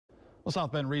Well,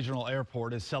 South Bend Regional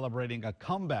Airport is celebrating a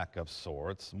comeback of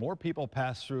sorts. More people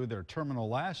passed through their terminal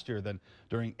last year than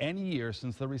during any year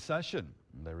since the recession.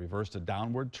 They reversed a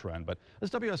downward trend, but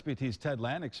as WSBT's Ted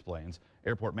Land explains,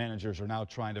 airport managers are now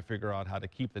trying to figure out how to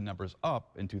keep the numbers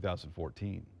up in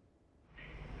 2014.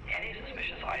 Any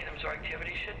suspicious items or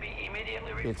activity should be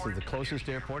immediately reported. It's the closest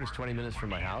airport. It's 20 minutes from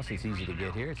my house. It's easy to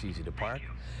get here. It's easy to park.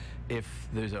 If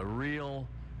there's a real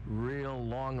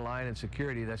long line in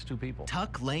security, that's 2 people.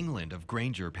 Tuck Langland of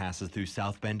Granger passes through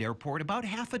South Bend Airport about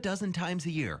half a dozen times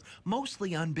a year,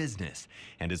 mostly on business,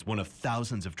 and is one of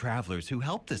thousands of travelers who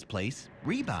help this place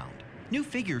rebound. New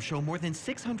figures show more than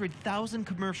 600,000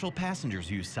 commercial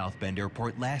passengers used South Bend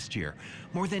Airport last year,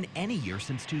 more than any year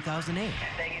since 2008.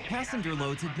 Passenger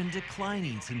loads had been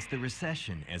declining since the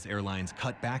recession as airlines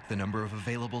cut back the number of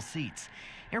available seats.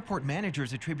 Airport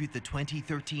managers attribute the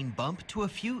 2013 bump to a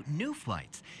few new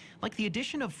flights, like the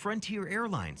addition of Frontier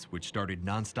Airlines, which started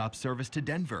nonstop service to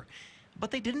Denver.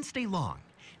 But they didn't stay long.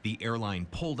 The airline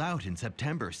pulled out in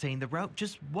September, saying the route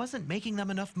just wasn't making them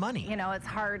enough money. You know, it's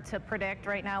hard to predict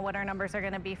right now what our numbers are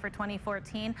going to be for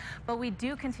 2014, but we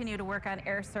do continue to work on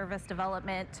air service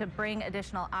development to bring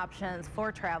additional options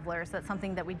for travelers. That's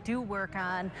something that we do work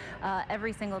on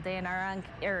every single day and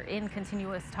are in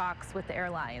continuous talks with the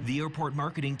airlines. The airport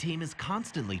marketing team is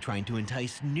constantly trying to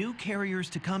entice new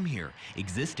carriers to come here,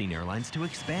 existing airlines to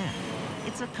expand.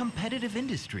 It's a competitive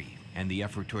industry, and the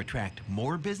effort to attract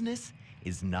more business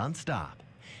is nonstop.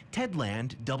 Ted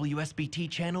Land, WSBT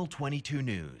Channel 22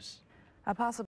 News. A possible